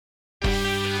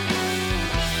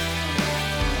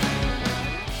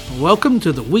welcome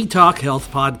to the We Talk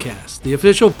Health podcast, the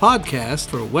official podcast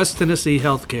for West Tennessee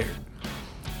Healthcare.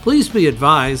 Please be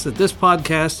advised that this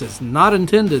podcast is not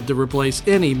intended to replace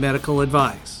any medical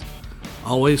advice.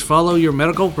 Always follow your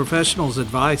medical professional's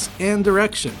advice and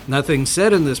direction. Nothing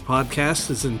said in this podcast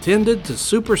is intended to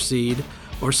supersede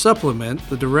or supplement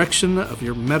the direction of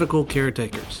your medical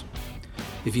caretakers.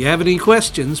 If you have any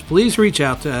questions, please reach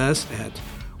out to us at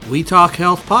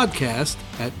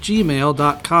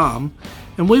wetalkhealthpodcast@gmail.com,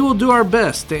 and we will do our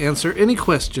best to answer any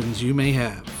questions you may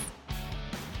have.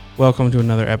 Welcome to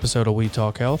another episode of We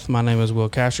Talk Health. My name is Will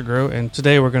Castregro, and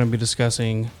today we're going to be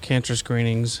discussing cancer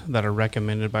screenings that are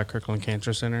recommended by Kirkland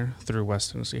Cancer Center through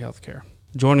West Tennessee Healthcare.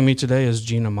 Joining me today is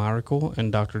Gina Myracle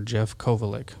and Dr. Jeff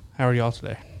Kovalik. How are y'all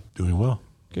today? Doing well.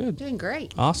 Good. Doing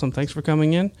great. Awesome. Thanks for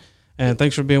coming in, and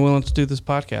thanks for being willing to do this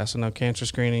podcast. I know cancer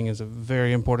screening is a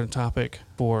very important topic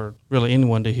for really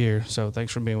anyone to hear, so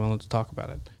thanks for being willing to talk about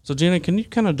it. So, Gina, can you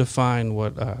kind of define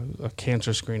what a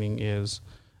cancer screening is?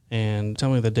 And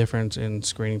tell me the difference in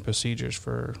screening procedures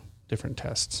for different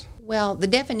tests. Well, the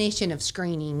definition of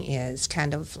screening is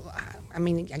kind of, I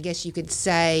guess you could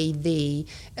say the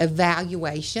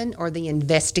evaluation or the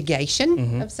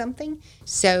investigation of something.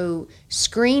 So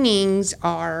screenings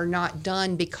are not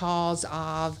done because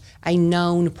of a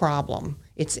known problem.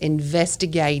 It's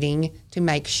investigating to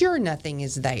make sure nothing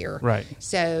is there. Right.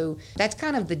 So that's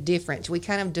kind of the difference. We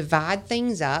kind of divide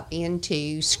things up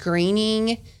into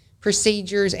screening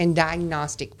procedures and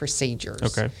diagnostic procedures.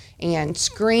 Okay. And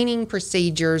screening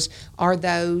procedures are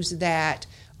those that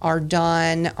are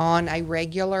done on a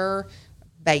regular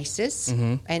basis,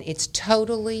 and it's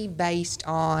totally based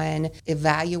on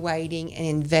evaluating and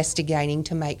investigating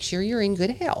to make sure you're in good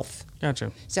health.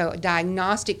 Gotcha. So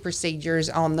diagnostic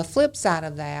procedures on the flip side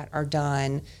of that are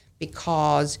done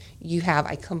because you have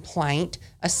a complaint,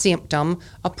 a symptom,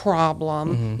 a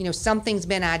problem, something's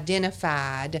been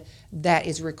identified that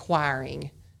is requiring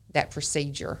that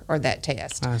procedure or that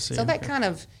test. I see. So that kind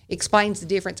of explains the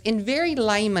difference in very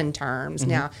layman terms.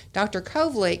 Now, Dr.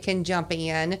 Kovalik can jump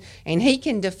in and he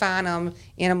can define them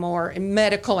in a more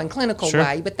medical and clinical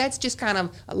way, but that's just kind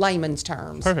of layman's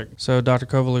terms. Perfect. So, Dr.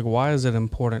 Kovalik, why is it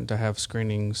important to have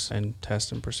screenings and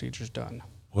tests and procedures done?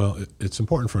 Well, it's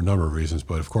important for a number of reasons,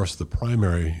 but of course the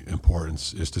primary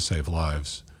importance is to save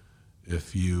lives.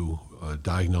 If you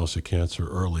diagnose a cancer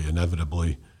early,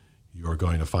 inevitably you're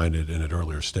going to find it in an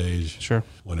earlier stage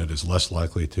when it is less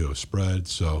likely to have spread.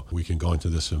 So we can go into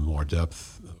this in more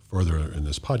depth further in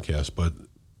this podcast, but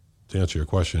to answer your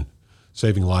question,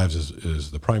 saving lives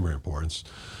is the primary importance.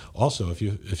 Also, if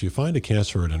you find a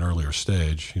cancer at an earlier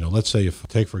stage, let's say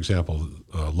take for example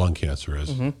lung cancer as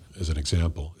an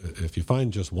example. If you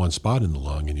find just one spot in the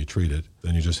lung and you treat it,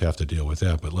 then you just have to deal with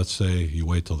that. But let's say you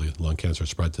wait till the lung cancer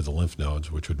spread to the lymph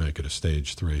nodes, which would make it a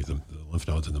stage 3, the lymph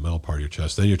nodes in the middle part of your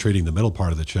chest. Then you're treating the middle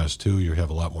part of the chest too. You have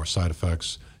a lot more side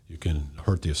effects. You can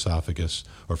hurt the esophagus,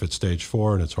 or if it's stage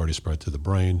 4 and it's already spread to the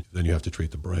brain, then you have to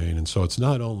treat the brain. And so it's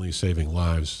not only saving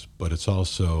lives, but it's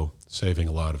also saving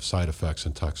a lot of side effects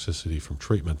and toxicity from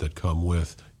treatment that come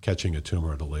with catching a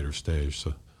tumor at a later stage.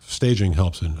 So staging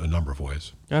helps in a number of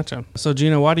ways. Gotcha. So,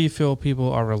 Gina, why do you feel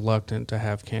people are reluctant to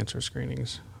have cancer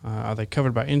screenings? Are they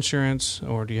covered by insurance,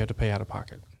 or do you have to pay out of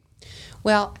pocket?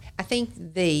 Well, I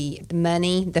think the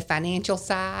money, the financial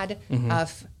side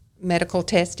of medical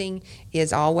testing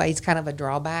is always kind of a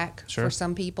drawback for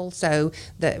some people. So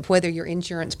whether your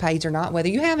insurance pays or not, whether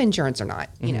you have insurance or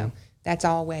not, that's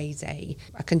always a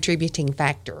contributing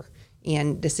factor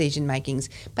in decision makings.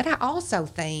 But I also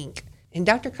think, and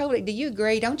Dr. Kovalik, do you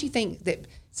agree? Don't you think that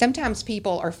sometimes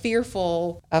people are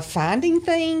fearful of finding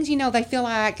things? They feel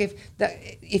like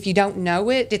if you don't know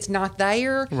it, it's not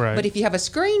there. Right. But if you have a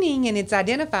screening and it's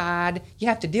identified, you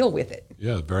have to deal with it.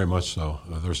 Yeah, very much so.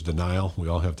 There's denial. We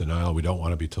all have denial. We don't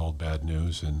want to be told bad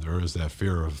news, and there is that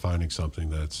fear of finding something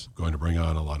that's going to bring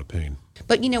on a lot of pain.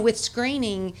 But, with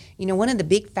screening, one of the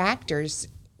big factors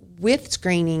with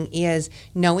screening is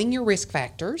knowing your risk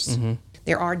factors.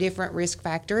 There are different risk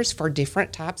factors for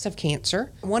different types of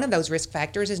cancer. One of those risk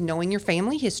factors is knowing your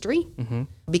family history,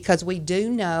 because we do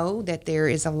know that there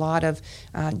is a lot of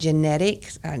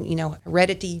genetic,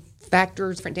 heredity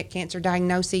factors for cancer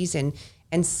diagnoses,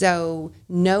 and so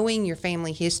knowing your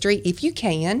family history, if you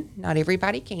can, not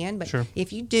everybody can, but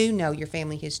if you do know your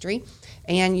family history,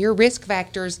 and your risk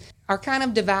factors are kind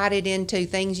of divided into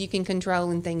things you can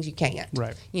control and things you can't.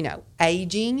 Right.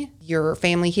 Aging, your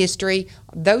family history,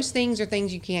 those things are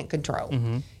things you can't control.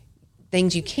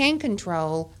 Things you can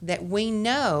control that we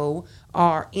know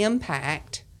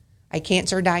impact a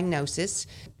cancer diagnosis.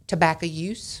 Tobacco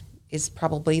use is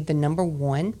probably the number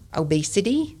one.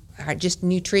 Obesity, just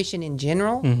nutrition in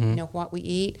general, what we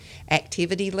eat,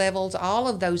 activity levels, all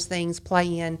of those things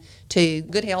play in to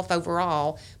good health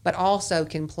overall, but also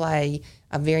can play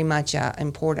a very much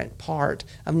important part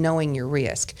of knowing your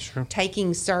risk. Sure.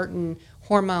 Taking certain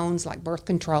hormones like birth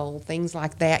control, things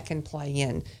like that can play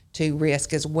in to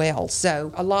risk as well.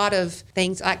 So a lot of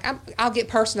things, like I'll get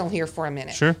personal here for a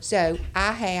minute. Sure. So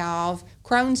I have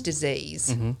Crohn's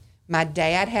disease. My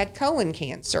dad had colon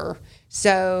cancer.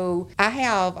 So I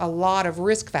have a lot of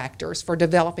risk factors for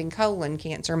developing colon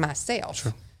cancer myself.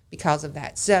 Sure. Because of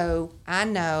that. So I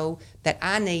know that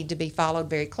I need to be followed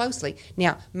very closely.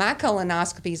 Now, my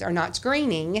colonoscopies are not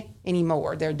screening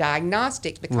anymore. They're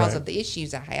diagnostic because Right. of the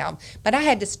issues I have. But I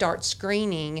had to start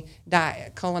screening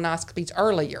colonoscopies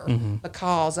earlier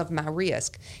because of my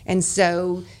risk. And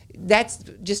so that's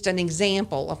just an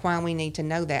example of why we need to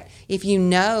know that. If you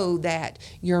know that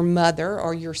your mother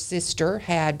or your sister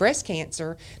had breast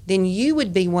cancer, then you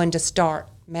would be one to start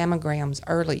mammograms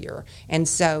earlier. And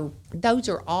so those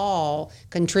are all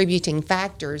contributing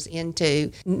factors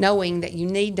into knowing that you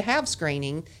need to have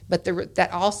screening, but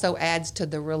that also adds to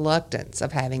the reluctance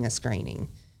of having a screening,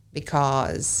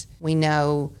 because we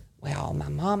know, well, my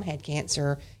mom had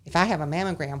cancer. If I have a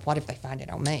mammogram, what if they find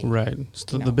it on me? Right. It's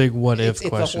the big what if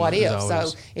question. It's a what if.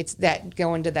 Always. So it's that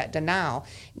going to that denial.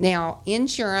 Now,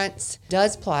 insurance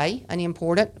does play an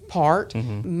important part.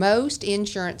 Most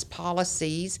insurance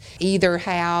policies either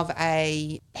have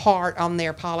a part on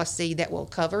their policy that will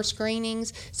cover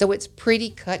screenings. So it's pretty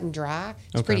cut and dry.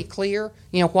 It's pretty clear,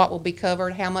 what will be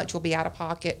covered, how much will be out of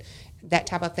pocket, that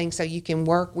type of thing. So you can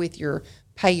work with your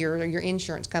payer or your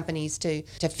insurance companies to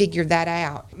figure that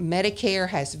out. Medicare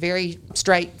has very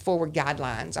straightforward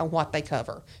guidelines on what they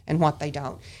cover and what they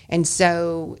don't. And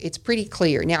so it's pretty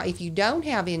clear. Now, if you don't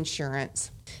have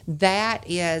insurance, that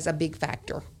is a big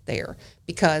factor there,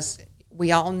 because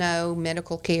we all know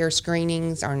medical care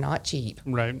screenings are not cheap.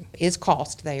 Right. Is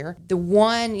cost there. The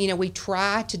one, we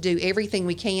try to do everything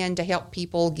we can to help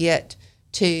people get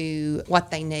to what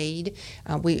they need.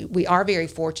 We are very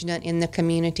fortunate in the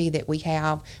community that we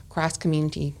have Christ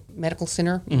Community Medical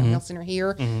Center, health center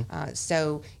here.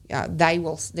 So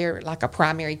they're like a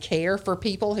primary care for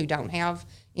people who don't have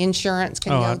insurance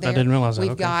can go there. I didn't realize that.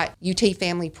 We've got UT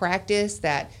Family Practice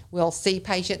that will see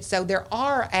patients. So there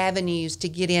are avenues to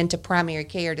get into primary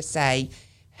care to say,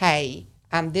 hey,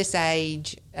 I'm this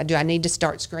age, do I need to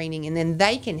start screening? And then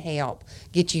they can help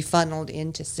get you funneled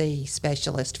in to see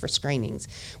specialists for screenings.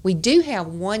 We do have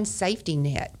one safety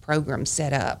net program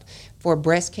set up for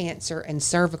breast cancer and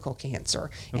cervical cancer,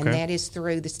 and that is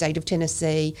through the state of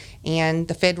Tennessee, and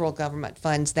the federal government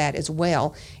funds that as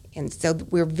well. And so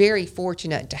we're very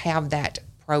fortunate to have that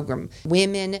program.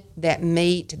 Women that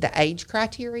meet the age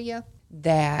criteria,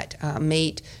 that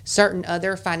meet certain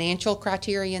other financial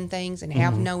criteria and things and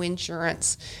have no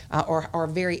insurance or are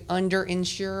very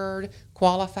underinsured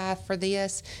qualify for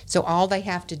this. So all they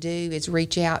have to do is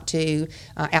reach out to,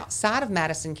 outside of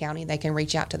Madison County, they can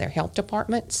reach out to their health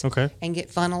departments and get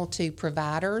funneled to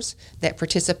providers that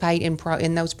participate in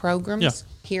those programs. Yeah.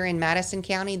 Here in Madison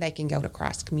County, they can go to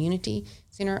Christ Community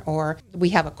Center, or we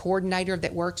have a coordinator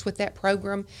that works with that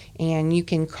program, and you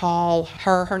can call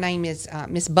her. Her name is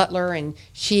Miss Butler, and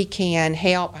she can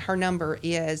help. Her number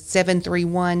is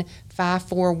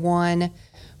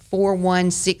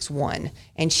 731-541-4161,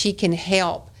 and she can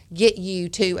help get you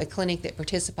to a clinic that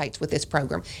participates with this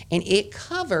program. And it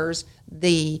covers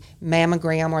the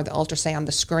mammogram or the ultrasound,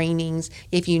 the screenings.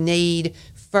 If you need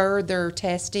further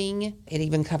testing, it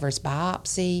even covers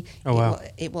biopsy. Oh, wow.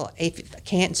 It will, if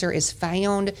cancer is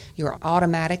found, you're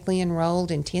automatically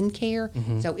enrolled in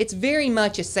TennCare. So it's very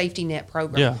much a safety net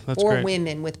program for great.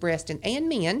 women with breast and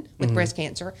men with breast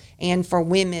cancer, and for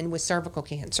women with cervical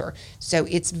cancer. So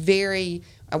it's very,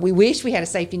 we wish we had a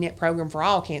safety net program for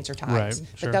all cancer types,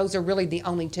 but those are really the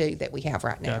only two that we have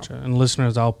right now. Gotcha. And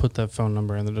listeners, I'll put that phone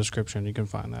number in the description. You can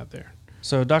find that there.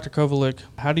 So, Dr. Kovalik,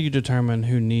 how do you determine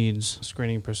who needs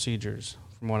screening procedures?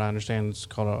 From what I understand, it's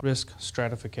called a risk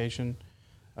stratification.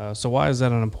 So why is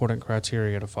that an important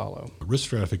criteria to follow? Risk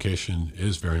stratification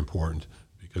is very important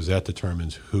because that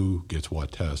determines who gets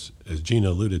what tests. As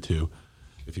Gina alluded to,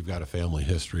 if you've got a family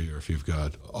history or if you've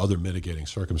got other mitigating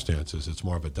circumstances, it's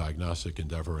more of a diagnostic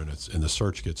endeavor, and the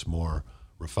search gets more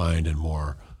refined and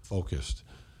more focused.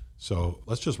 So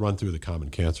let's just run through the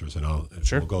common cancers, and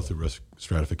we'll go through risk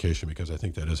stratification because I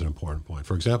think that is an important point.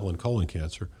 For example, in colon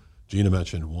cancer, Gina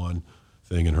mentioned one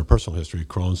thing in her personal history,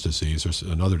 Crohn's disease. There's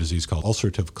another disease called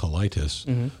ulcerative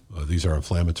colitis. These are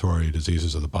inflammatory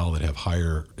diseases of the bowel that have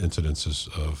higher incidences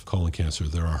of colon cancer.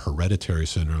 There are hereditary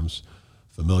syndromes,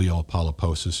 Familial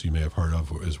polyposis, you may have heard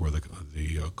of, is where the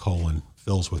colon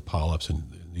fills with polyps, and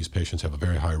these patients have a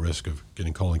very high risk of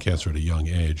getting colon cancer at a young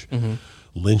age.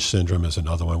 Lynch syndrome is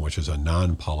another one, which is a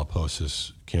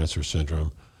non-polyposis cancer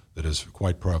syndrome that is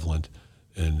quite prevalent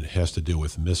and has to do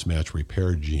with mismatch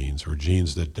repair genes, or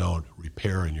genes that don't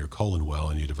repair in your colon well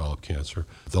and you develop cancer.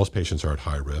 Those patients are at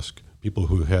high risk. People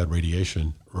who had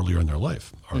radiation earlier in their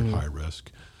life are at high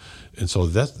risk. And so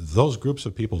those groups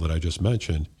of people that I just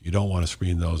mentioned, you don't want to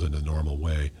screen those in the normal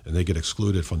way, and they get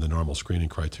excluded from the normal screening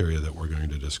criteria that we're going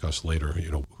to discuss later.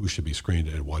 Who should be screened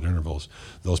at what intervals.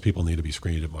 Those people need to be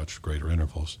screened at much greater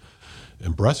intervals.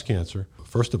 In breast cancer,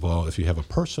 first of all, if you have a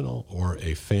personal or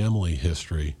a family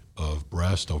history of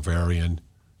breast, ovarian,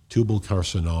 tubal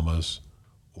carcinomas,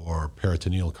 or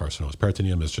peritoneal carcinomas.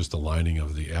 Peritoneum is just the lining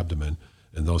of the abdomen,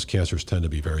 and those cancers tend to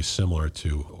be very similar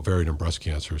to ovarian and breast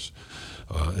cancers,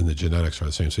 and the genetics are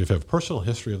the same. So if you have a personal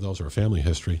history of those or a family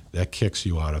history, that kicks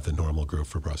you out of the normal group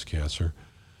for breast cancer.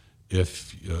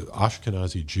 If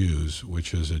Ashkenazi Jews,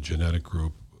 which is a genetic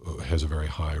group, has a very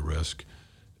high risk.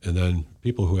 And then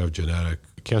people who have genetic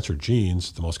cancer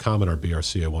genes, the most common are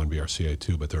BRCA1,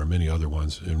 BRCA2, but there are many other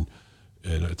ones. And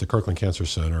at the Kirkland Cancer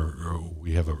Center,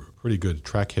 we have a pretty good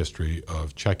track history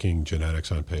of checking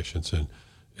genetics on patients and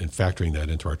factoring that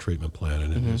into our treatment plan.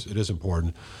 And it is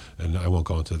important, and I won't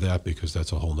go into that because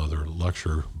that's a whole nother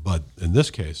lecture. But in this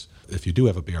case, if you do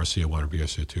have a BRCA1 or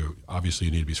BRCA2, obviously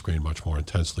you need to be screened much more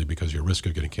intensely because your risk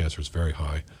of getting cancer is very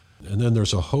high. And then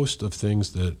there's a host of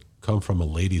things that come from a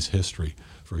lady's history.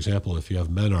 For example, if you have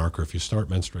menarche, or if you start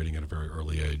menstruating at a very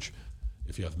early age,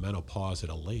 if you have menopause at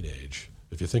a late age,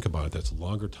 if you think about it, that's a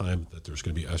longer time that there's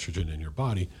going to be estrogen in your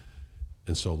body,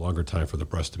 and so longer time for the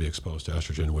breast to be exposed to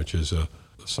estrogen, which is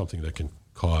something that can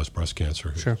cause breast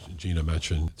cancer. Sure. Gina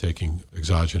mentioned taking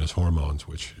exogenous hormones,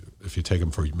 which if you take them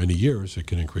for many years, it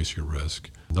can increase your risk.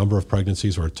 Number of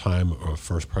pregnancies or time of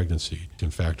first pregnancy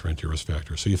can factor into your risk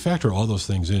factors. So you factor all those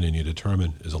things in, and you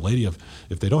determine, is a lady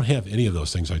if they don't have any of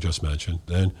those things I just mentioned,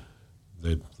 then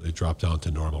they drop down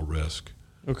to normal risk.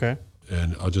 Okay.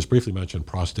 And I'll just briefly mention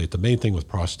prostate. The main thing with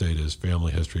prostate is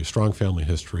family history, strong family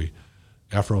history.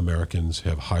 Afro-Americans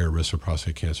have higher risk of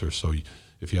prostate cancer. So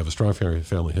if you have a strong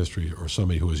family history, or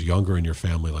somebody who is younger in your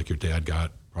family, like your dad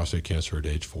got prostate cancer at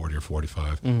age 40 or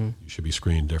 45, you should be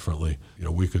screened differently.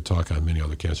 We could talk on many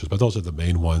other cancers, but those are the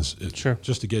main ones. Sure.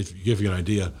 Just to give you an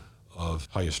idea of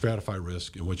how you stratify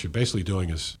risk, and what you're basically doing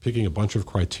is picking a bunch of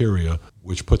criteria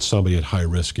which puts somebody at high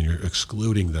risk, and you're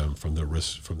excluding them from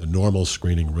the normal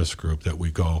screening risk group that we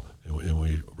go and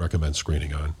we recommend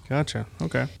screening on. Gotcha.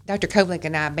 Okay. Dr. Kovalik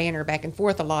and I banter back and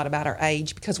forth a lot about our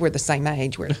age because we're the same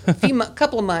age. We're a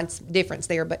couple of months difference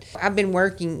there, but I've been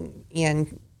working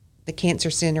in the Cancer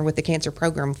Center with the cancer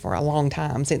program for a long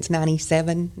time, since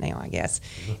 97 now, I guess.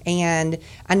 And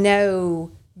I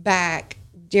know back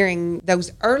during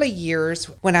those early years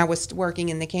when I was working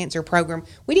in the cancer program,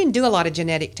 we didn't do a lot of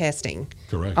genetic testing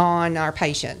on our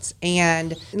patients.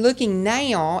 And looking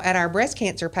now at our breast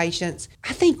cancer patients,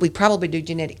 I think we probably do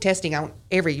genetic testing on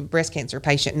every breast cancer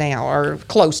patient now, or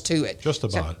close to it. Just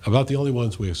about. About the only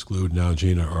ones we exclude now,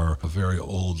 Gina, are a very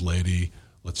old lady,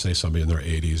 let's say somebody in their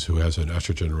 80s who has an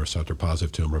estrogen receptor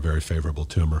positive tumor, a very favorable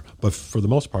tumor. But for the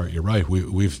most part, you're right.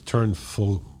 We've turned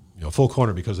full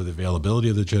corner because of the availability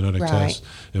of the genetic test,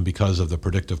 and because of the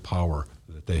predictive power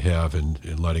that they have in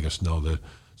letting us know that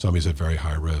somebody's at very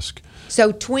high risk.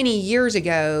 So 20 years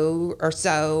ago or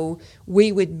so,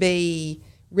 we would be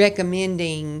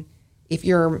recommending, if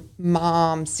your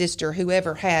mom, sister,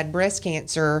 whoever had breast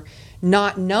cancer,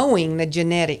 not knowing the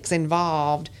genetics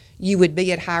involved, you would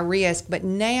be at high risk. But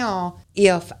now,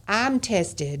 if I'm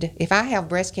tested, if I have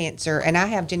breast cancer and I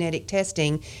have genetic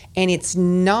testing, and it's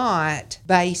not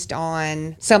based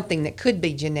on something that could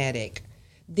be genetic,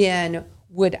 then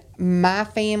would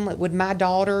my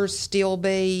daughters still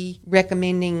be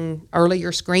recommending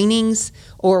earlier screenings,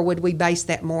 or would we base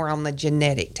that more on the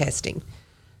genetic testing?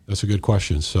 That's a good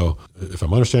question. So if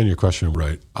I'm understanding your question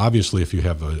right, obviously if you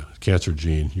have a cancer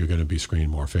gene, you're going to be screened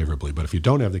more favorably. But if you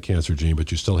don't have the cancer gene,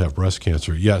 but you still have breast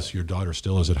cancer, yes, your daughter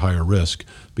still is at higher risk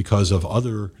because of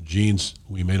other genes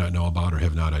we may not know about or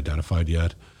have not identified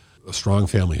yet. A strong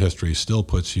family history still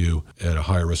puts you at a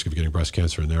higher risk of getting breast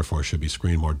cancer, and therefore should be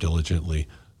screened more diligently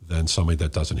than somebody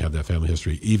that doesn't have that family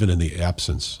history, even in the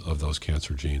absence of those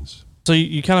cancer genes. So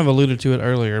you kind of alluded to it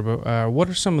earlier, but what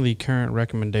are some of the current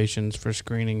recommendations for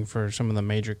screening for some of the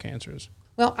major cancers?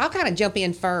 Well, I'll kind of jump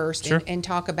in first Sure. and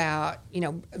talk about,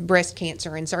 breast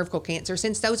cancer and cervical cancer,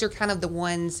 since those are kind of the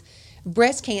ones,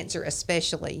 breast cancer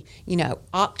especially,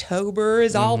 October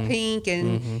is all pink,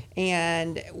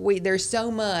 and there's so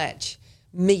much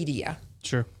media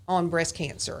Sure. on breast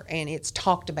cancer, and it's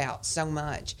talked about so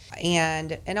much.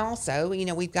 And also,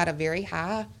 we've got a very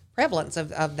high prevalence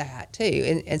of that too,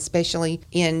 and especially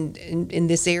in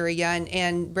this area.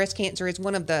 And breast cancer is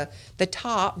one of the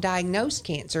top diagnosed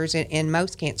cancers in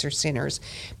most cancer centers.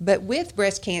 But with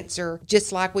breast cancer,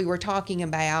 just like we were talking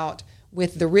about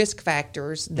with the risk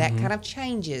factors, that kind of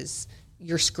changes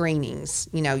your screenings,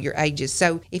 your ages.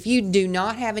 So if you do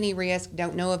not have any risk,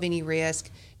 don't know of any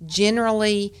risk,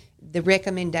 generally the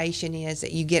recommendation is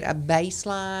that you get a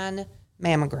baseline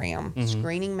mammogram,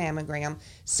 screening mammogram,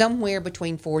 somewhere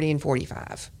between 40 and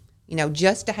 45,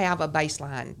 just to have a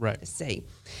baseline to see.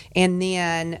 And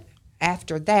then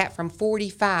after that, from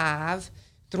 45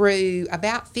 through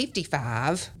about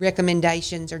 55,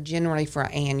 recommendations are generally for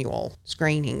annual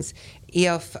screenings.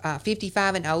 If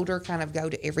 55 and older, kind of go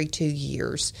to every 2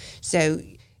 years. So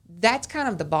that's kind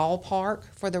of the ballpark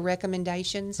for the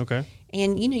recommendations. Okay.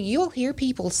 And, you'll hear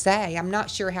people say, I'm not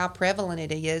sure how prevalent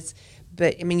it is,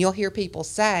 but, you'll hear people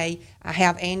say, I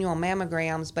have annual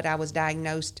mammograms, but I was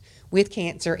diagnosed with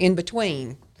cancer in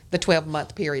between the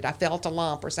 12-month period. I felt a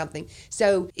lump or something.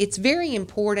 So it's very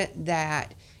important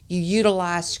that you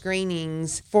utilize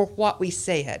screenings for what we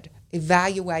said: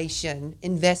 evaluation,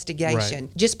 investigation.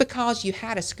 Right. Just because you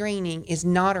had a screening is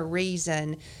not a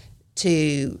reason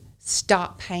to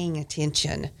stop paying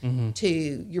attention to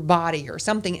your body or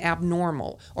something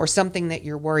abnormal or something that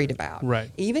you're worried about. Right.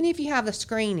 Even if you have a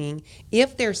screening,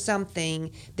 if there's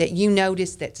something that you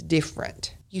notice that's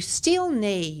different, you still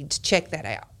need to check that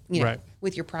out,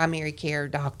 with your primary care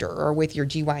doctor or with your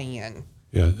GYN.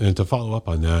 Yeah, and to follow up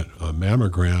on that,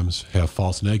 mammograms have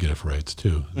false negative rates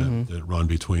too that run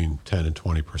between 10 and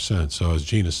 20%. So as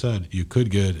Gina said, you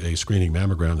could get a screening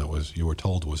mammogram that you were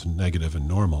told was negative and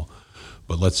normal,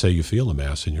 but let's say you feel a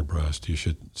mass in your breast, you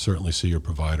should certainly see your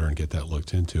provider and get that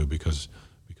looked into because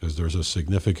there's a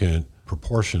significant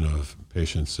proportion of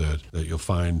patients that you'll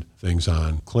find things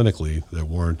on clinically that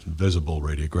weren't visible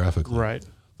radiographically. Right.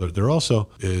 There also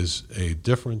is a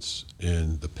difference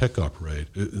in the pickup rate.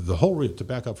 To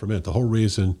back up for a minute, the whole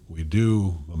reason we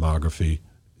do mammography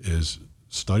is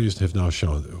studies have now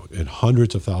shown in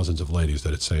hundreds of thousands of ladies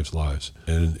that it saves lives.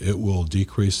 And it will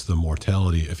decrease the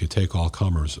mortality if you take all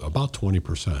comers about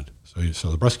 20%. So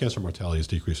the breast cancer mortality is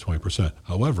decreased 20%.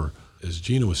 However, as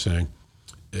Gina was saying,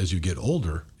 as you get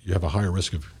older, you have a higher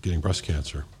risk of getting breast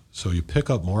cancer. So you pick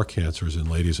up more cancers in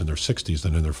ladies in their 60s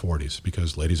than in their 40s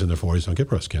because ladies in their 40s don't get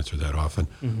breast cancer that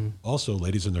often. Also,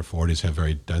 ladies in their 40s have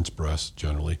very dense breasts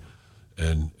generally,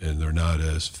 and they're not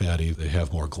as fatty. They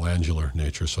have more glandular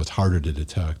nature, so it's harder to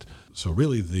detect. So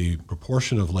really the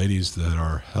proportion of ladies that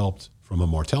are helped from a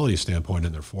mortality standpoint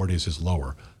in their 40s is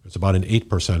lower. There's about an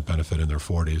 8% benefit in their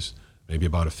 40s, maybe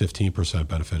about a 15%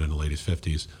 benefit in the ladies'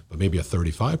 50s, but maybe a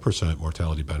 35%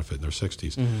 mortality benefit in their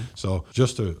 60s. So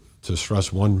just to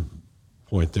stress one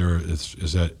point there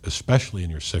is that especially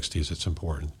in your 60s, it's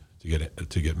important to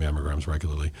get mammograms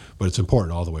regularly. But it's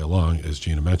important all the way along, as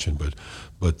Gina mentioned.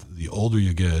 But the older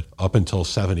you get, up until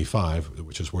 75,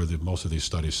 which is where most of these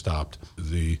studies stopped,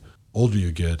 the older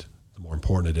you get, the more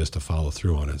important it is to follow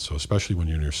through on it. So especially when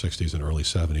you're in your 60s and early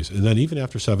 70s. And then even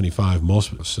after 75,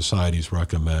 most societies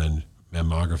recommend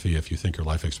mammography if you think your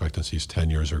life expectancy is 10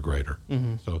 years or greater.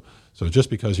 So just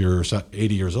because you're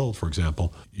 80 years old, for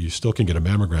example, you still can get a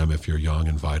mammogram if you're young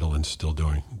and vital and still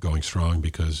going strong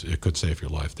because it could save your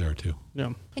life there too.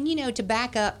 Yeah. And to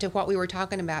back up to what we were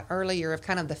talking about earlier of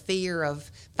kind of the fear of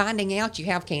finding out you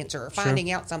have cancer or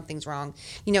finding out something's wrong.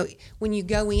 When you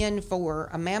go in for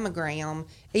a mammogram,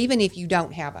 even if you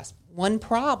don't have one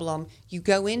problem, you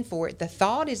go in for it, the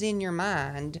thought is in your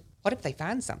mind, what if they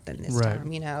find something this time,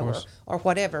 or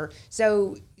whatever.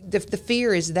 So the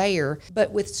fear is there.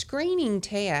 But with screening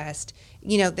tests,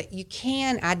 that you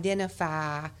can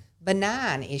identify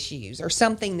benign issues or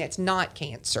something that's not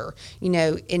cancer,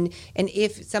 and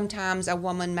if sometimes a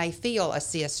woman may feel a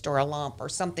cyst or a lump or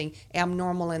something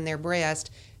abnormal in their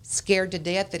breast, scared to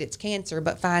death that it's cancer,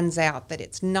 but finds out that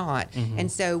it's not.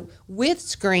 And so with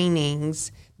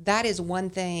screenings, that is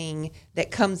one thing that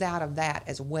comes out of that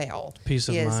as well. Peace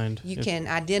of mind. You can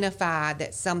identify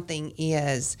that something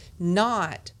is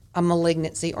not a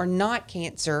malignancy or not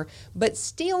cancer, but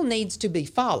still needs to be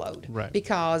followed. Right.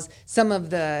 Because some of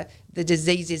the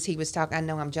diseases he was talking, I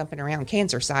know I'm jumping around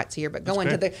cancer sites here, but going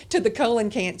to the colon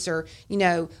cancer,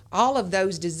 all of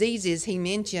those diseases he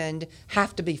mentioned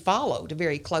have to be followed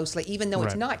very closely, even though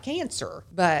it's not cancer.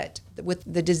 But with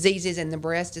the diseases in the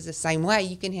breast is the same way.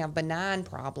 You can have benign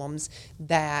problems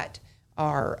that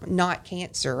are not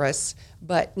cancerous,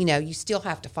 but you still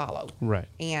have to follow. Right.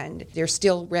 And there's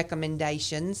still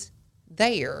recommendations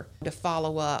there to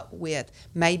follow up with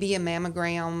maybe a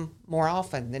mammogram more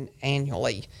often than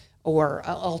annually, or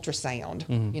an ultrasound,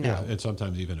 Yeah, and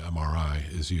sometimes even MRI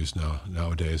is used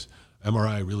nowadays.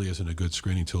 MRI really isn't a good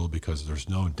screening tool because there's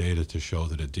no data to show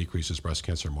that it decreases breast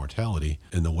cancer mortality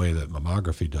in the way that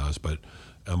mammography does, but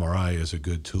MRI is a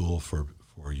good tool for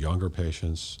younger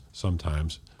patients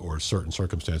sometimes, or certain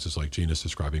circumstances like Gina's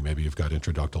describing. Maybe you've got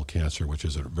intraductal cancer, which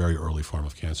is a very early form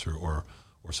of cancer, or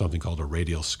something called a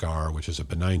radial scar, which is a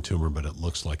benign tumor, but it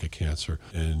looks like a cancer.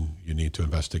 And you need to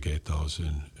investigate those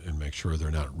and make sure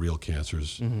they're not real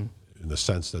cancers in the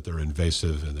sense that they're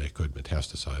invasive and they could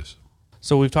metastasize.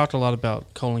 So we've talked a lot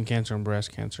about colon cancer and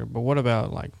breast cancer, but what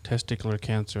about like testicular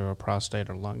cancer or prostate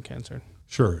or lung cancer?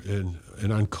 Sure. And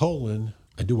on colon,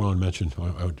 I do want to mention,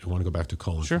 I want to go back to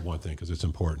colon for one thing, because it's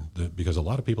important, because a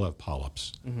lot of people have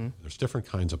polyps. There's different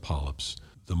kinds of polyps.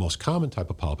 The most common type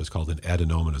of polyp is called an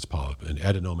adenomatous polyp, and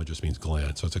adenoma just means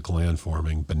gland, so it's a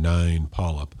gland-forming benign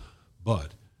polyp.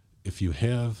 But if you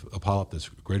have a polyp that's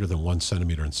greater than 1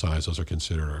 centimeter in size, those are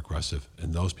considered aggressive,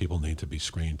 and those people need to be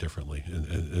screened differently,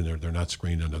 and they're not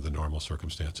screened under the normal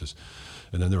circumstances.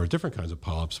 And then there are different kinds of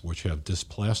polyps which have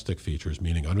dysplastic features,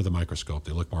 meaning under the microscope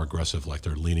they look more aggressive, like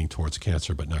they're leaning towards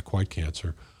cancer but not quite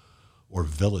cancer, or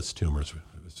villus tumors.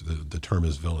 The term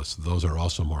is villus. Those are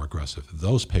also more aggressive.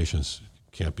 Those patients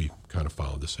can't be kind of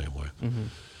followed the same way.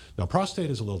 Now, prostate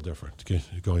is a little different,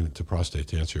 going to prostate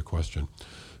to answer your question,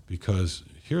 because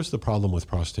here's the problem with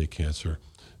prostate cancer.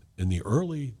 In the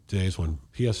early days when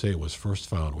PSA was first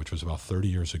found, which was about 30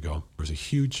 years ago, there was a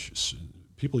huge,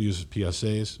 people use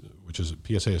PSAs,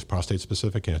 PSA is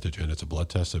prostate-specific antigen. It's a blood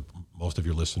test that most of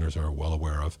your listeners are well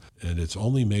aware of, and it's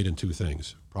only made in two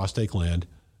things, prostate gland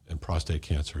and prostate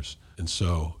cancers. And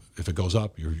so if it goes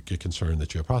up, you get concerned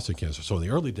that you have prostate cancer. So in the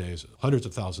early days, hundreds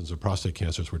of thousands of prostate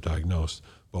cancers were diagnosed.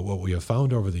 But what we have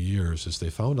found over the years is they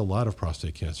found a lot of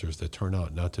prostate cancers that turn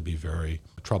out not to be very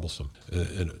troublesome.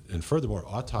 And furthermore,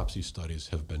 autopsy studies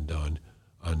have been done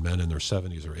on men in their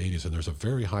 70s or 80s, and there's a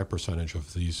very high percentage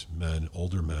of these men,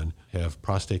 older men, have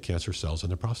prostate cancer cells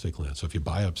in their prostate gland. So if you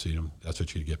biopsy them, that's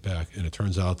what you get back. And it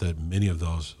turns out that many of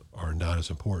those are not as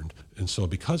important. And so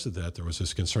because of that, there was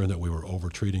this concern that we were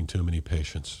over-treating too many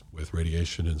patients with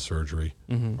radiation and surgery,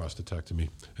 prostatectomy.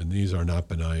 And these are not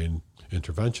benign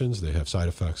interventions. They have side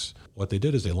effects. What they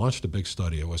did is they launched a big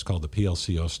study. It was called the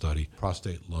PLCO study,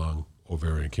 prostate, lung,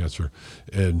 ovarian cancer.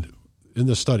 And in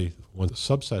the study, one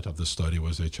subset of the study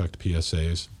was they checked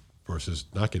PSAs versus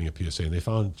not getting a PSA. And they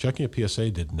found checking a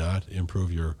PSA did not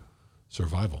improve your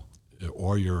survival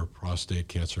or your prostate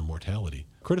cancer mortality.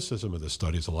 Criticism of the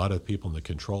study is a lot of people in the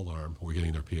control arm were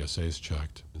getting their PSAs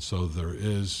checked. And so there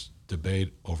is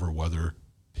debate over whether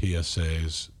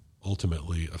PSAs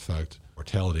ultimately affect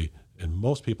mortality. And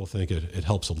most people think it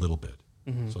helps a little bit.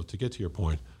 So to get to your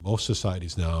point, most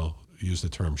societies now use the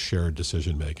term shared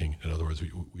decision-making. In other words,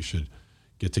 we should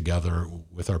get together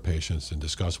with our patients and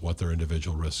discuss what their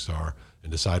individual risks are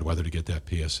and decide whether to get that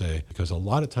PSA. Because a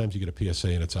lot of times you get a PSA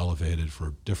and it's elevated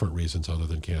for different reasons other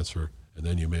than cancer. And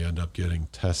then you may end up getting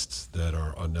tests that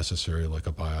are unnecessary, like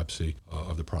a biopsy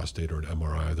of the prostate or an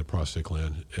MRI of the prostate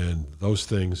gland. And those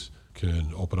things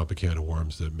can open up a can of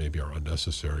worms that maybe are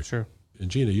unnecessary. Sure. And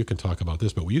Gina, you can talk about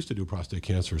this, but we used to do prostate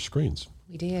cancer screens.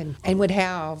 We did, and would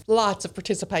have lots of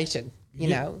participation,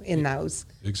 in those.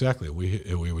 Exactly.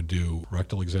 We would do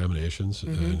rectal examinations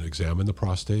and examine the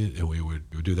prostate, and we would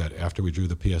do that after we drew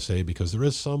the PSA, because there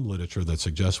is some literature that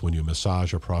suggests when you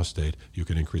massage a prostate, you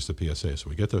can increase the PSA. So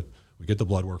we get the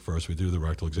blood work first, we do the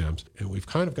rectal exams, and we've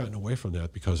kind of gotten away from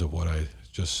that because of what I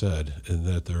just said, and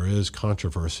that there is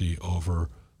controversy over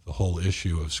the whole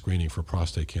issue of screening for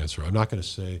prostate cancer. I'm not going to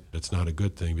say it's not a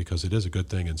good thing, because it is a good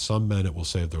thing. In some men, it will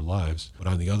save their lives. But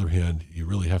on the other hand, you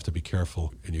really have to be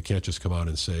careful. And you can't just come out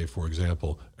and say, for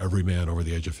example, every man over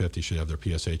the age of 50 should have their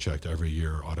PSA checked every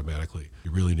year automatically.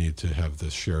 You really need to have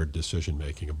this shared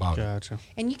decision-making about it.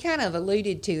 And you kind of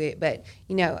alluded to it, but,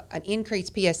 an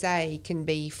increased PSA can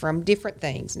be from different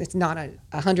things. And it's not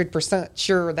 100%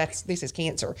 sure this is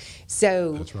cancer.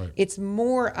 So that's right. It's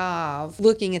more of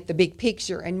looking at the big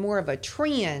picture and more of a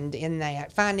trend in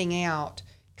that, finding out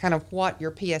kind of what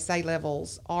your PSA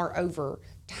levels are over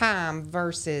time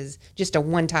versus just a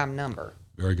one-time number.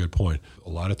 Very good point. A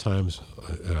lot of times,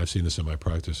 and I've seen this in my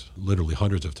practice, literally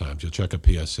hundreds of times, you'll check a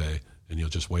PSA and you'll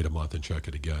just wait a month and check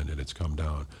it again, and it's come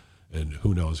down. And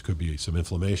who knows, it could be some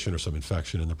inflammation or some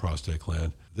infection in the prostate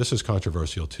gland. This is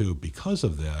controversial too. Because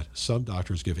of that, some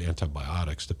doctors give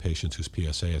antibiotics to patients whose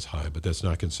PSA is high, but that's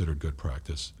not considered good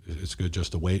practice. It's good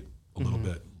just to wait a little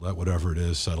bit, let whatever it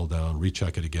is settle down,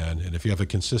 recheck it again. And if you have a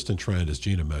consistent trend, as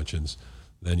Gina mentions,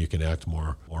 then you can act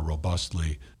more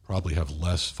robustly, probably have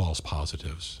less false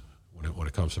positives when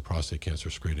it comes to prostate cancer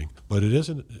screening. But it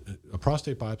isn't a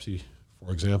prostate biopsy.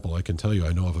 For example, I can tell you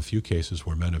I know of a few cases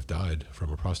where men have died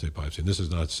from a prostate biopsy. And this is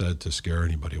not said to scare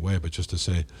anybody away, but just to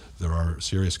say there are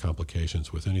serious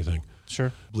complications with anything.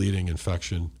 Sure. Bleeding,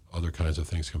 infection, other kinds of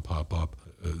things can pop up.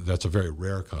 That's a very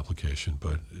rare complication,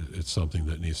 but it's something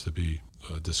that needs to be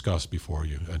discussed before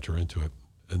you enter into it.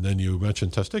 And then you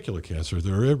mentioned testicular cancer.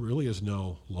 There really is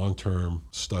no long-term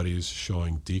studies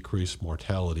showing decreased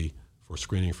mortality for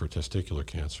screening for testicular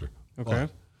cancer. Okay.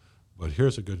 But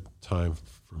here's a good time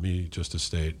for me just to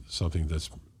state something that's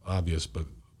obvious, but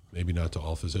maybe not to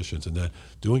all physicians, and that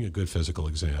doing a good physical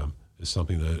exam is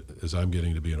something that, as I'm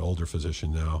getting to be an older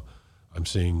physician now, I'm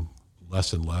seeing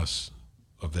less and less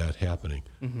of that happening.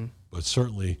 Mm-hmm. But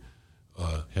certainly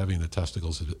having the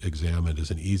testicles examined is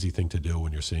an easy thing to do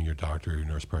when you're seeing your doctor or your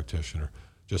nurse practitioner,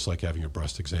 just like having your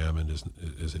breast examined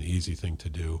is an easy thing to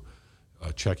do.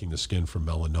 Checking the skin for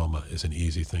melanoma is an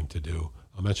easy thing to do.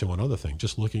 I'll mention one other thing.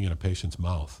 Just looking at a patient's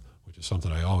mouth, which is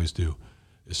something I always do,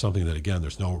 is something that, again,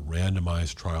 there's no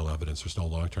randomized trial evidence. There's no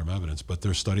long-term evidence. But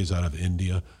there's studies out of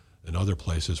India and other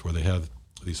places where they have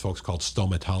these folks called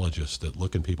stomatologists that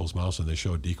look in people's mouths, and they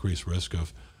show a decreased risk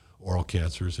of oral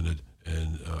cancers and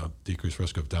decreased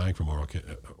risk of dying from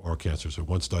oral cancers. So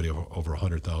one study of over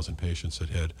 100,000 patients that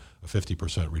had a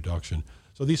 50% reduction.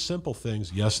 So these simple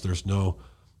things, yes, there's no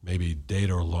maybe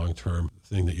data or long-term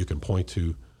thing that you can point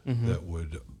to that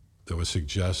would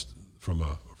suggest from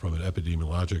an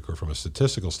epidemiologic or from a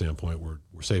statistical standpoint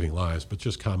we're saving lives, but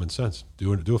just common sense.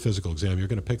 Do a physical exam. You're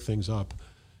going to pick things up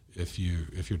if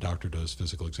your doctor does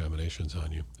physical examinations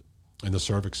on you. And the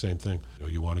cervix, same thing.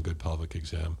 You want a good pelvic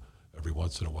exam every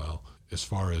once in a while. As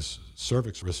far as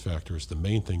cervix risk factors, the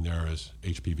main thing there is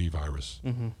HPV virus.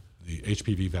 Mm-hmm. The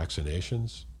HPV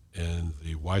vaccinations and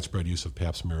the widespread use of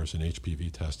pap smears and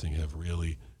HPV testing have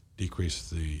really decreased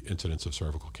the incidence of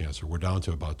cervical cancer. We're down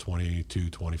to about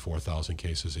 24,000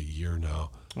 cases a year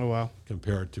now. Oh, wow.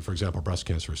 Compared to, for example, breast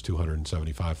cancer is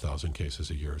 275,000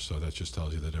 cases a year. So that just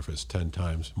tells you the difference 10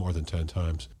 times, more than 10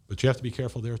 times. But you have to be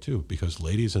careful there, too, because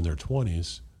ladies in their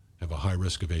 20s have a high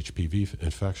risk of HPV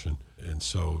infection. And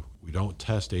so we don't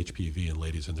test HPV in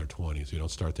ladies in their 20s. You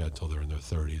don't start that until they're in their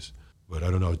 30s. But I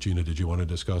don't know, Gina, did you want to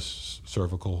discuss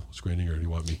cervical screening, or do you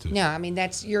want me to? No, I mean,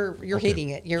 that's you're okay. Hitting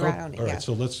it. You're right on it. All right,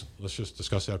 so let's just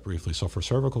discuss that briefly. So for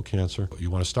cervical cancer,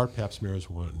 you want to start pap smears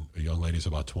when a young lady's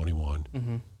about 21,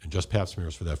 and just pap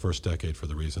smears for that first decade for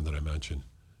the reason that I mentioned.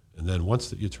 And then once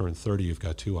that you turn 30, you've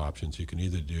got two options. You can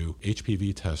either do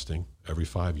HPV testing every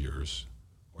 5 years,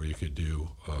 or you could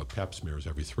do pap smears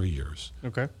every 3 years.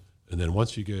 Okay. And then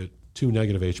once you get 2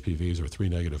 negative HPVs or 3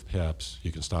 negative PAPs,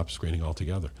 you can stop screening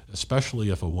altogether, especially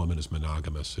if a woman is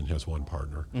monogamous and has one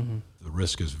partner. Mm-hmm. The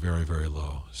risk is very, very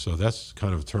low. So that's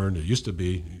kind of turned. It used to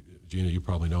be, Gina, you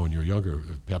probably know when you were younger,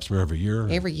 pap smear every year.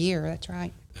 Every year, that's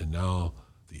right. And now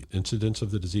the incidence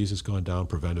of the disease has gone down.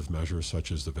 Preventive measures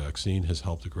such as the vaccine has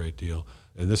helped a great deal.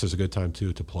 And this is a good time,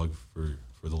 too, to plug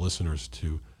for the listeners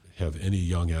to have any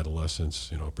young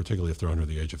adolescents, particularly if they're under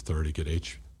the age of 30, get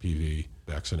HPV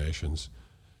vaccinations.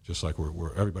 Just like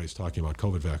we're everybody's talking about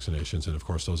COVID vaccinations, and of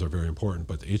course those are very important,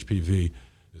 but the HPV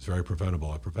is very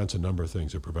preventable. It prevents a number of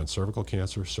things. It prevents cervical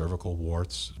cancer, cervical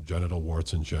warts, genital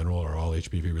warts in general are all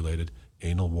HPV related,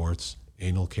 anal warts,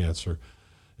 anal cancer,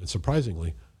 and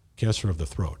surprisingly, cancer of the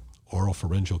throat.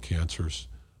 Oropharyngeal cancers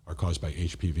are caused by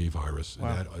HPV virus,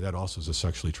 and that also is a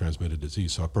sexually transmitted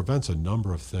disease. So it prevents a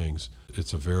number of things.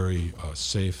 It's a very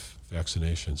safe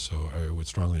vaccination, so I would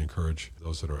strongly encourage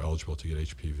those that are eligible to get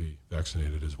HPV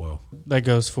vaccinated as well. That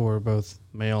goes for both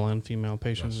male and female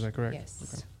patients, Is that correct?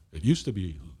 Yes. Okay. It used to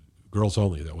be girls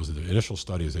only. That was the initial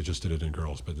studies. They just did it in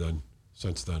girls, but then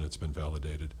since then it's been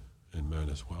validated in men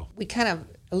as well. We kind of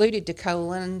alluded to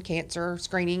colon cancer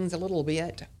screenings a little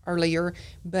bit earlier,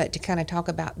 but to kind of talk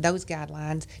about those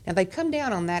guidelines. Now, they've come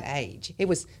down on that age. It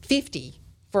was 50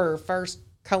 for first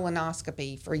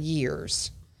colonoscopy for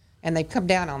years, and they've come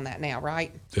down on that now,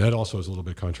 right? That also is a little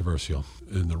bit controversial.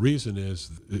 And the reason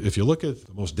is, if you look at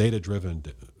the most data-driven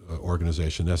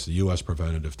organization, that's the U.S.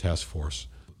 Preventative Task Force.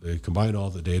 They combine all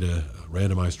the data,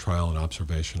 randomized trial and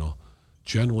observational.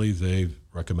 Generally, they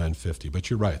recommend 50, but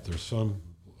you're right. There's some,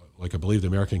 like I believe the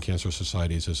American Cancer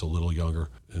Societies is a little younger,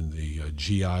 and the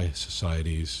GI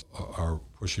societies are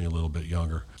pushing a little bit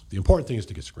younger. The important thing is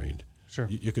to get screened. Sure.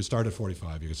 You could start at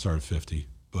 45, you could start at 50,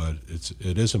 but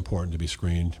it is important to be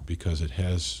screened because it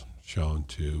has shown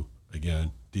to,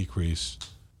 again, decrease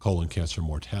colon cancer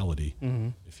mortality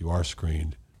if you are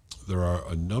screened. There are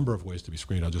a number of ways to be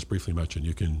screened. I'll just briefly mention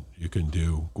you can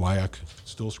do guaiac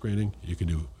stool screening, you can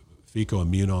do fecal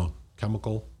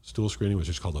chemical stool screening, which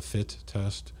is called a FIT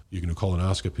test. You can do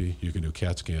colonoscopy. You can do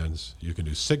CAT scans. You can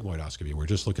do sigmoidoscopy, where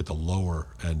just look at the lower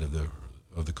end of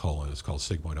the colon. It's called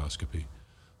sigmoidoscopy.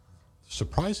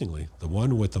 Surprisingly, the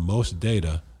one with the most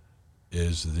data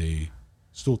is the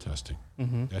stool testing.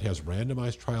 That has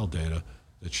randomized trial data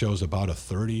that shows about a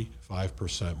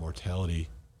 35% mortality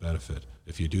benefit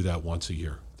if you do that once a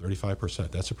year.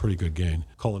 35%, that's a pretty good gain.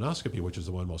 Colonoscopy, which is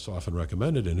the one most often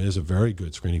recommended and is a very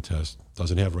good screening test,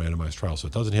 doesn't have randomized trials, so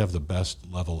it doesn't have the best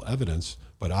level evidence,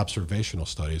 but observational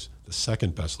studies, the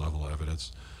second best level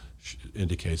evidence,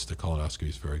 indicates that colonoscopy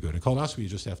is very good. And colonoscopy you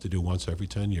just have to do once every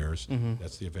 10 years.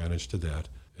 That's the advantage to that.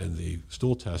 And the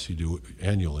stool test you do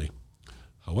annually.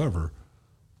 However,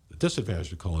 the disadvantage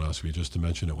to colonoscopy, just to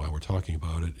mention it while we're talking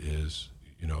about it, is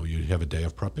you have a day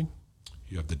of prepping.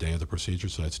 You have the day of the procedure,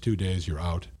 so that's 2 days, you're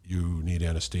out. You need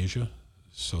anesthesia,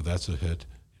 so that's a hit.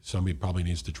 Somebody probably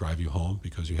needs to drive you home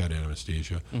because you had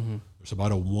anesthesia. There's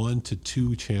about a 1 to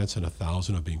 2 chance in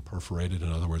 1,000 of being perforated.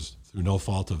 In other words, through no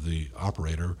fault of the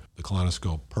operator, the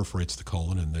colonoscope perforates the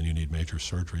colon, and then you need major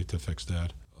surgery to fix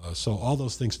that. So all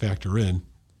those things factor in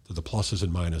to the pluses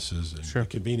and minuses, and the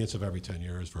convenience of every 10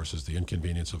 years versus the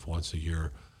inconvenience of once a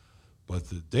year. But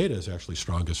the data is actually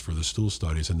strongest for the stool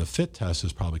studies, and the FIT test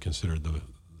is probably considered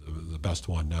the best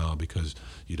one now because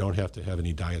you don't have to have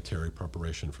any dietary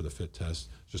preparation for the FIT test.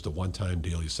 It's just a one-time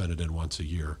deal. You send it in once a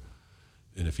year.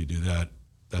 And if you do that,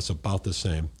 that's about the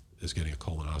same as getting a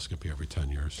colonoscopy every 10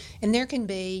 years. And there can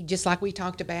be, just like we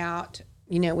talked about,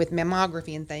 with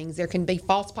mammography and things, there can be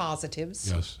false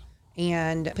positives. Yes.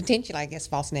 And potentially, I guess,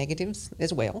 false negatives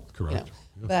as well. Correct.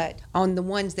 Yeah. But on the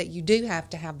ones that you do have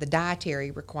to have the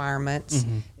dietary requirements,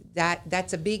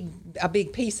 that's a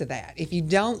big piece of that. If you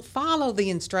don't follow the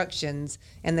instructions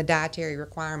and the dietary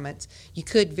requirements, you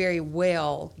could very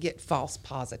well get false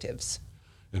positives.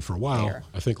 And for a while,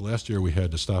 I think last year we had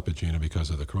to stop it, Gina, because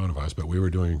of the coronavirus, but we were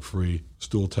doing free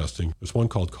stool testing. There's one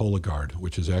called Cologuard,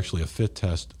 which is actually a FIT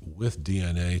test with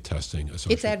DNA testing.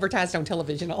 It's advertised on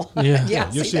television. Yeah,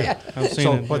 you see that.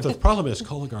 it. But the problem is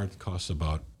Cologuard costs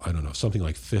about, something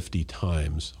like 50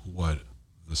 times what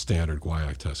the standard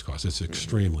guaiac test costs. It's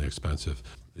extremely expensive.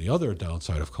 The other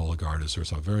downside of Cologuard is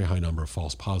there's a very high number of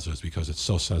false positives because it's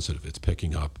so sensitive. It's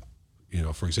picking up,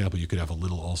 for example, you could have a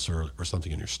little ulcer or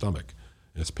something in your stomach,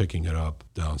 and it's picking it up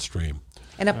downstream.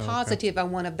 And a positive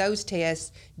on one of those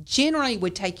tests generally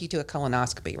would take you to a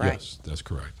colonoscopy, right? Yes, that's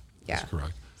correct. Yeah. That's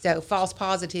correct. So false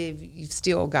positive, you've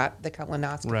still got the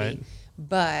colonoscopy. Right.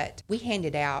 But we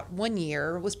handed out one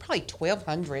year, it was probably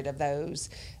 1,200 of those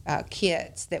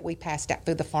kits that we passed out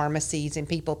through the pharmacies and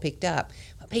people picked up.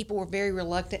 But people were very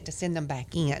reluctant to send them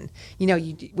back in.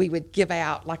 We would give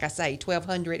out, like I say,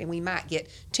 1,200 and we might get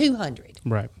 200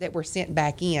 that were sent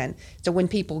back in. So when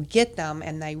people get them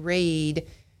and they read,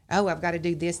 oh, I've got to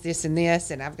do this, this, and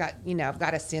this, and I've got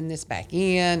to send this back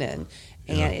in, and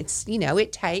it's,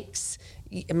 it takes,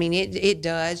 it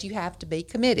does, you have to be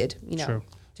committed,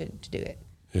 to do it.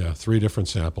 Yeah, 3 different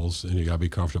samples, and you got to be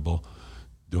comfortable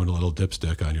doing a little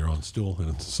dipstick on your own stool,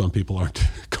 and some people aren't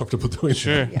comfortable doing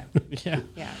that.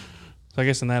 Yeah. So I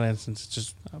guess in that instance, it's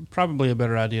just probably a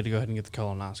better idea to go ahead and get the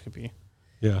colonoscopy.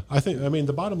 Yeah,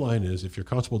 the bottom line is if you're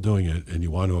comfortable doing it and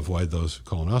you want to avoid those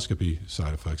colonoscopy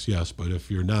side effects, yes. But if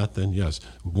you're not, then yes,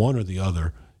 one or the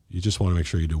other. You just want to make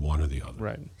sure you do one or the other.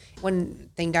 Right. One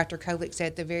thing Dr. Kolick said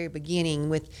at the very beginning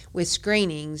with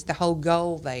screenings, the whole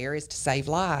goal there is to save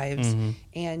lives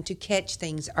and to catch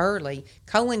things early.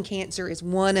 Colon cancer is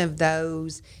one of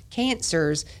those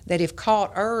cancers that if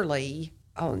caught early,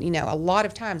 a lot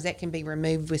of times that can be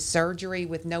removed with surgery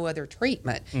with no other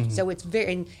treatment. So it's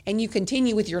and you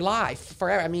continue with your life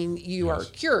forever. You are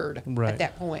cured at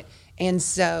that point. And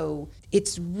so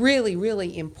it's really,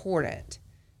 really important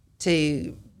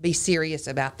to be serious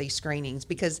about these screenings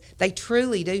because they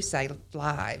truly do save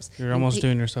lives. You're almost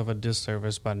doing yourself a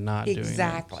disservice by not doing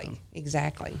it.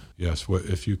 Exactly. Yes,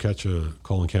 if you catch a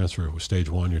colon cancer with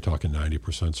stage 1, you're talking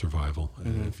 90% survival.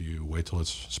 And if you wait till it's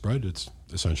spread, it's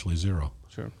essentially 0.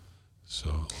 Sure.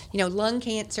 So, lung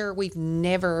cancer, we've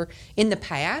never, in the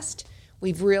past,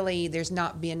 there's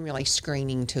not been really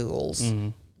screening tools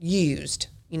used,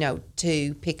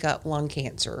 to pick up lung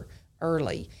cancer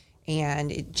early.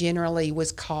 And it generally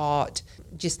was caught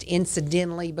just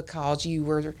incidentally because you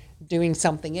were doing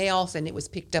something else and it was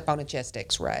picked up on a chest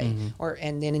x-ray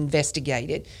and then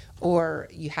investigated. Or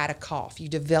you had a cough, you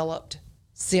developed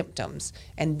symptoms.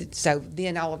 And so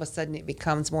then all of a sudden it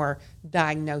becomes more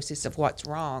diagnosis of what's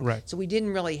wrong. Right. So we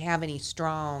didn't really have any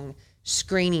strong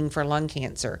screening for lung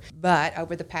cancer. But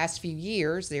over the past few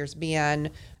years, there's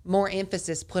been more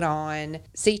emphasis put on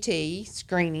CT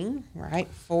screening, right,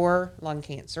 for lung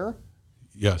cancer.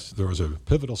 Yes, there was a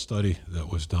pivotal study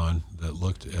that was done that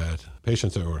looked at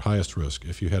patients that were at highest risk.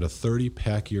 If you had a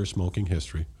 30-pack year smoking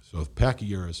history, so a pack a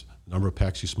year is number of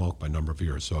packs you smoke by number of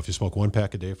years. So if you smoke 1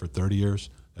 pack a day for 30 years,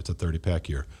 that's a 30-pack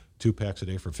year. 2 packs a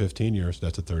day for 15 years,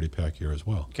 that's a 30-pack year as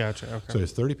well. Gotcha, okay. So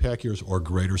it's 30-pack years or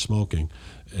greater smoking,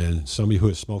 and somebody who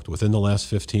has smoked within the last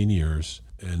 15 years,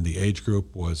 and the age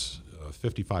group was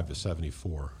 55 to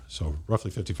 74, so roughly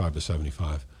 55 to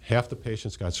 75. Half the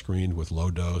patients got screened with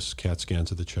low-dose CAT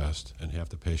scans of the chest, and half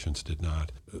the patients did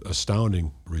not.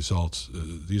 Astounding results.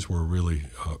 These were really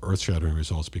earth-shattering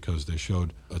results because they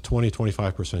showed a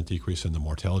 20-25% decrease in the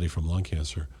mortality from lung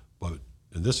cancer,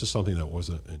 and this is something that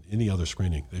wasn't in any other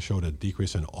screening. They showed a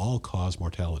decrease in all-cause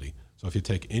mortality. So if you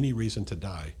take any reason to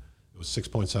die, it was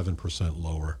 6.7%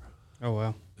 lower. Oh,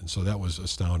 wow. And so that was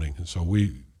astounding. And so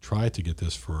we try to get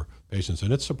this for patients,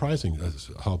 and it's surprising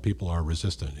how people are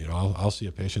resistant. You know, I'll see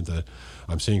a patient that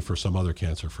I'm seeing for some other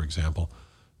cancer, for example,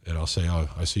 and I'll say, "Oh,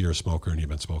 I see you're a smoker and you've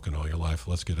been smoking all your life.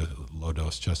 Let's get a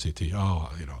low-dose chest CT."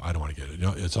 "Oh, I don't want to get it." You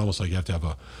know, it's almost like you have to have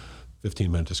a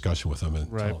 15-minute discussion with them and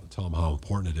tell them how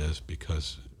important it is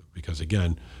because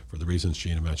again, for the reasons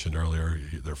Gina mentioned earlier,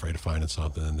 they're afraid of finding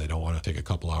something and they don't want to take a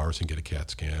couple hours and get a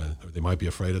CAT scan. They might be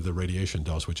afraid of the radiation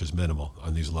dose, which is minimal.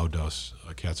 On these low-dose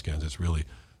CAT scans, it's really,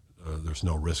 there's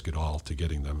no risk at all to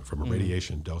getting them from a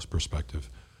radiation dose perspective.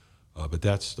 But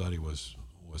that study was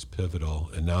pivotal,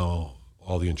 and now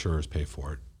all the insurers pay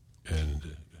for it.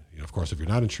 And of course, if you're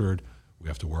not insured, we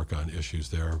have to work on issues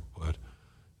there. But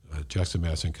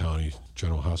Jackson-Madison County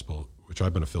General Hospital, which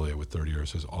I've been affiliated with 30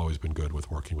 years, has always been good with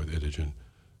working with indigent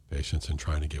patients and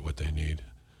trying to get what they need.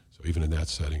 So even in that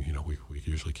setting, we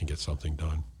usually can get something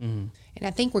done. Mm-hmm. And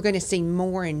I think we're going to see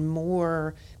more and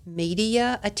more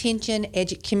media attention,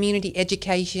 community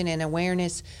education and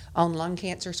awareness on lung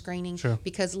cancer screening. Sure.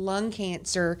 Because lung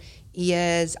cancer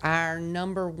is our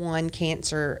number one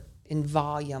cancer in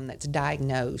volume that's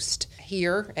diagnosed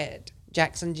here at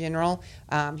Jackson General,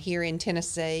 here in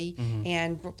Tennessee,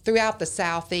 and throughout the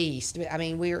Southeast. I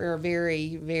mean, we're a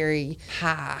very, very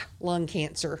high lung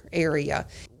cancer area.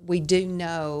 We do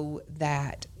know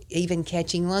that even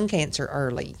catching lung cancer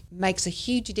early makes a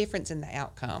huge difference in the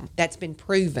outcome. That's been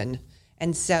proven.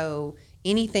 And so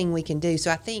anything we can do.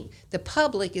 So I think the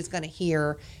public is going to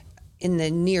hear in the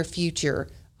near future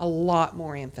a lot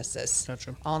more emphasis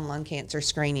on lung cancer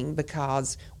screening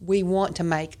because we want to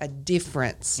make a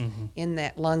difference in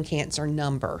that lung cancer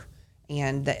number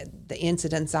and the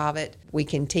incidence of it. We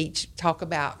can talk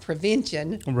about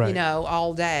prevention,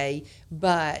 all day,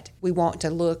 but we want to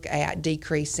look at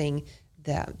decreasing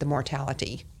the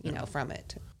mortality, from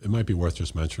it. It might be worth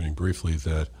just mentioning briefly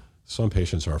that some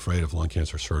patients are afraid of lung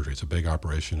cancer surgery. It's a big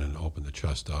operation and open the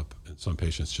chest up, and some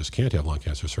patients just can't have lung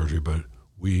cancer surgery, but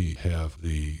we have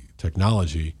the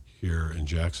technology here in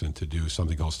Jackson to do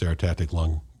something called stereotactic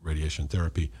lung radiation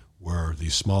therapy, where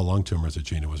these small lung tumors that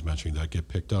Gina was mentioning that get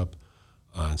picked up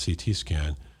on CT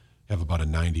scan have about a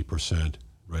 90%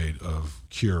 rate of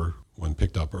cure when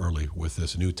picked up early with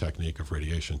this new technique of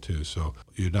radiation too. So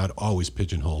you're not always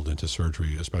pigeonholed into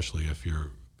surgery, especially if you've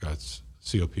got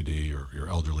COPD or you're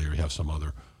elderly or you have some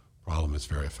other problem. It's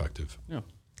very effective. Yeah.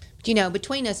 But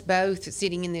between us both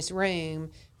sitting in this room,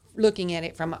 looking at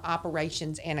it from an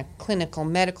operations and a clinical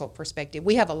medical perspective,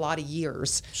 we have a lot of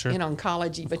years in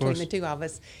oncology between the two of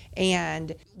us.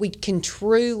 And we can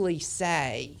truly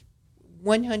say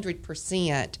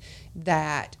 100%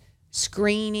 that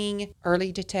screening,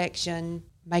 early detection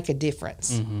make a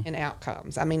difference in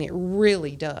outcomes. I mean, it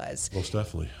really does. Most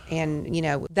definitely. And,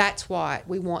 that's what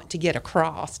we want to get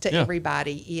across to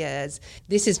everybody is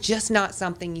this is just not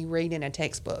something you read in a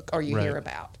textbook or you hear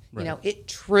about. It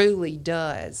truly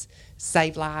does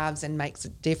save lives and makes a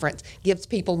difference, gives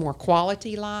people more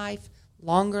quality life,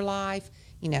 longer life.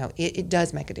 It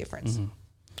does make a difference.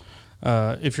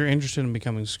 If you're interested in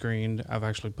becoming screened, I've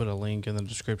actually put a link in the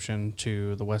description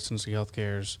to the West Tennessee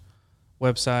Healthcare's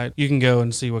website. You can go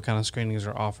and see what kind of screenings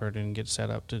are offered and get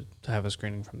set up to have a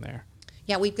screening from there.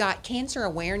 Yeah, we've got cancer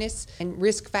awareness and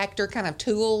risk factor kind of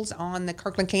tools on the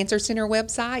Kirkland Cancer Center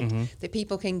website that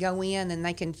people can go in and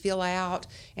they can fill out,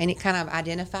 and it kind of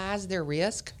identifies their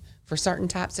risk for certain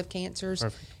types of cancers.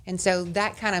 Perfect. And so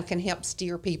that kind of can help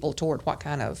steer people toward what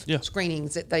kind of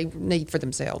screenings that they need for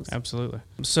themselves. Absolutely.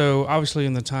 So obviously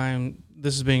in the time,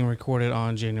 this is being recorded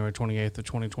on January 28th of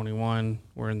 2021.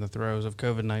 We're in the throes of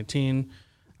COVID-19.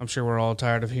 I'm sure we're all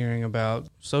tired of hearing about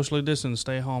socially distance,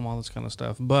 stay home, all this kind of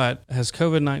stuff. But has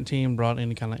COVID-19 brought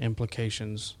any kind of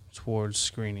implications towards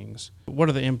screenings? What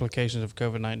are the implications of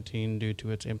COVID-19 due to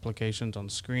its implications on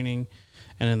screening?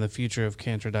 and in the future of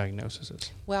cancer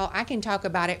diagnoses? Well, I can talk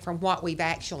about it from what we've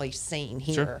actually seen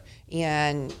here Sure.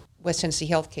 in West Tennessee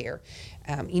Healthcare.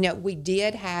 We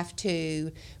did have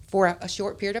to, for a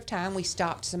short period of time, we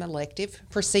stopped some elective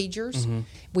procedures.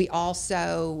 We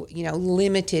also,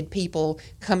 limited people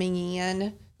coming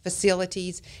in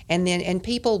facilities, and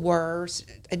people were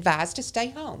advised to stay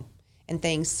home and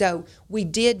things. So we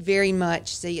did very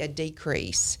much see a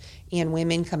decrease in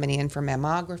women coming in for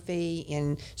mammography,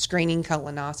 in screening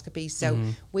colonoscopy. So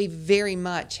we very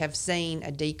much have seen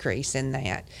a decrease in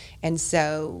that. And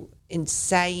so in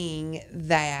saying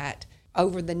that,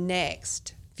 over the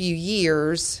next few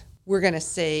years, we're going to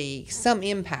see some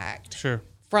impact Sure.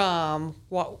 from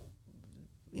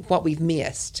what we've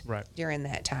missed Right. during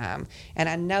that time. And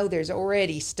I know there's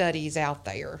already studies out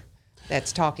there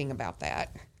that's talking about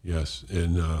that. Yes,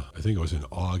 I think it was in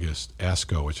August,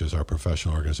 ASCO, which is our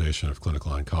professional organization of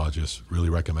clinical oncologists, really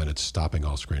recommended stopping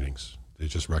all screenings. They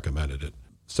just recommended it.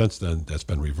 Since then, that's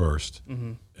been reversed,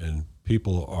 and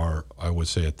people are, I would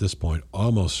say at this point,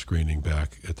 almost screening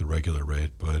back at the regular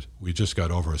rate, but we just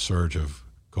got over a surge of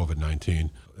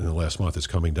COVID-19 in the last month. It's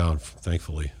coming down,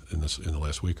 thankfully, in the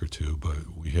last week or two,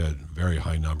 but we had very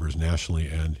high numbers nationally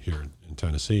and here in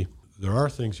Tennessee. There are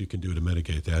things you can do to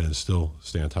mitigate that and still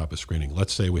stay on top of screening.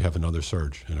 Let's say we have another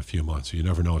surge in a few months. You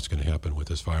never know what's going to happen with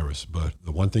this virus, but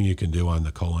the one thing you can do on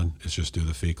the colon is just do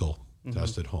the fecal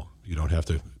test at home. You don't have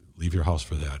to leave your house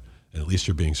for that, and at least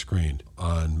you're being screened.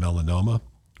 On melanoma,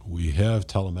 we have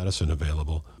telemedicine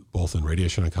available, both in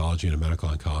radiation oncology and in medical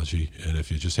oncology, and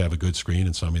if you just have a good screen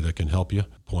and somebody that can help you,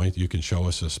 you can show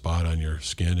us a spot on your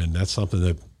skin, and that's something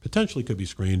that potentially could be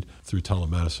screened through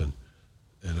telemedicine.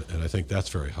 And I think that's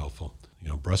very helpful.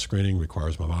 Breast screening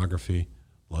requires mammography.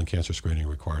 Lung cancer screening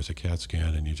requires a CAT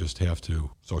scan, and you just have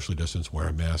to socially distance, wear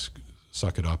a mask,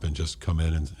 suck it up, and just come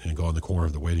in and go in the corner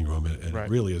of the waiting room. And Right.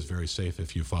 It really is very safe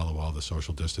if you follow all the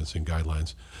social distancing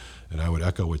guidelines. And I would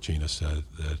echo what Gina said,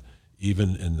 that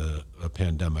even in a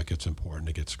pandemic, it's important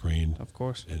to get screened. Of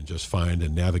course. And just find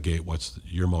and navigate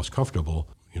you're most comfortable,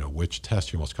 which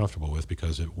test you're most comfortable with,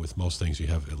 because with most things you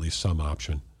have at least some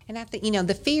option. And I think,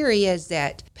 the fear is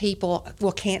that people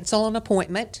will cancel an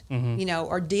appointment,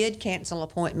 or did cancel an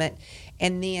appointment.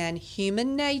 And then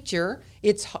human nature,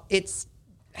 it's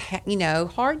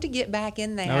hard to get back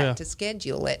in that to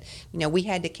schedule it. We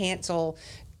had to cancel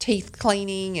teeth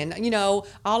cleaning and,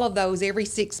 all of those every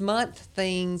 6 month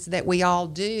things that we all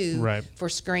do Right. for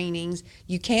screenings.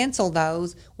 You cancel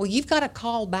those. Well, you've got to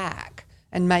call back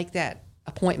and make that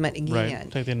appointment again.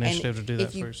 Right. Take the initiative And to do that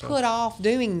if for you yourself. put off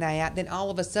doing that, then all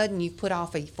of a sudden you've put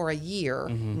off for a year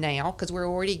now, because we're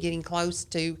already getting close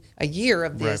to a year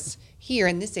of this here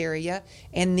in this area,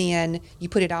 and then you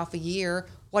put it off a year.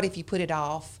 What if you put it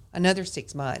off another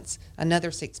 6 months,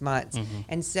 another 6 months?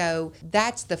 And so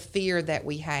that's the fear that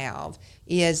we have,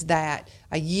 is that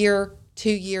a year, 2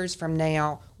 years from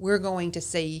now, we're going to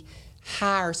see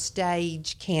higher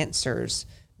stage cancers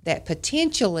that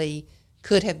potentially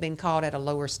could have been caught at a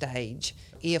lower stage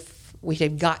if we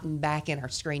had gotten back in our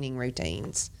screening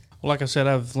routines. Well, like I said,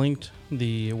 I've linked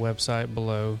the website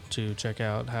below to check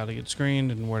out how to get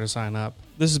screened and where to sign up.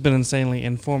 This has been insanely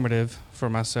informative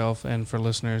for myself and for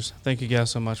listeners. Thank you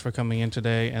guys so much for coming in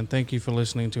today, and thank you for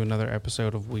listening to another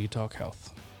episode of We Talk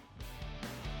Health.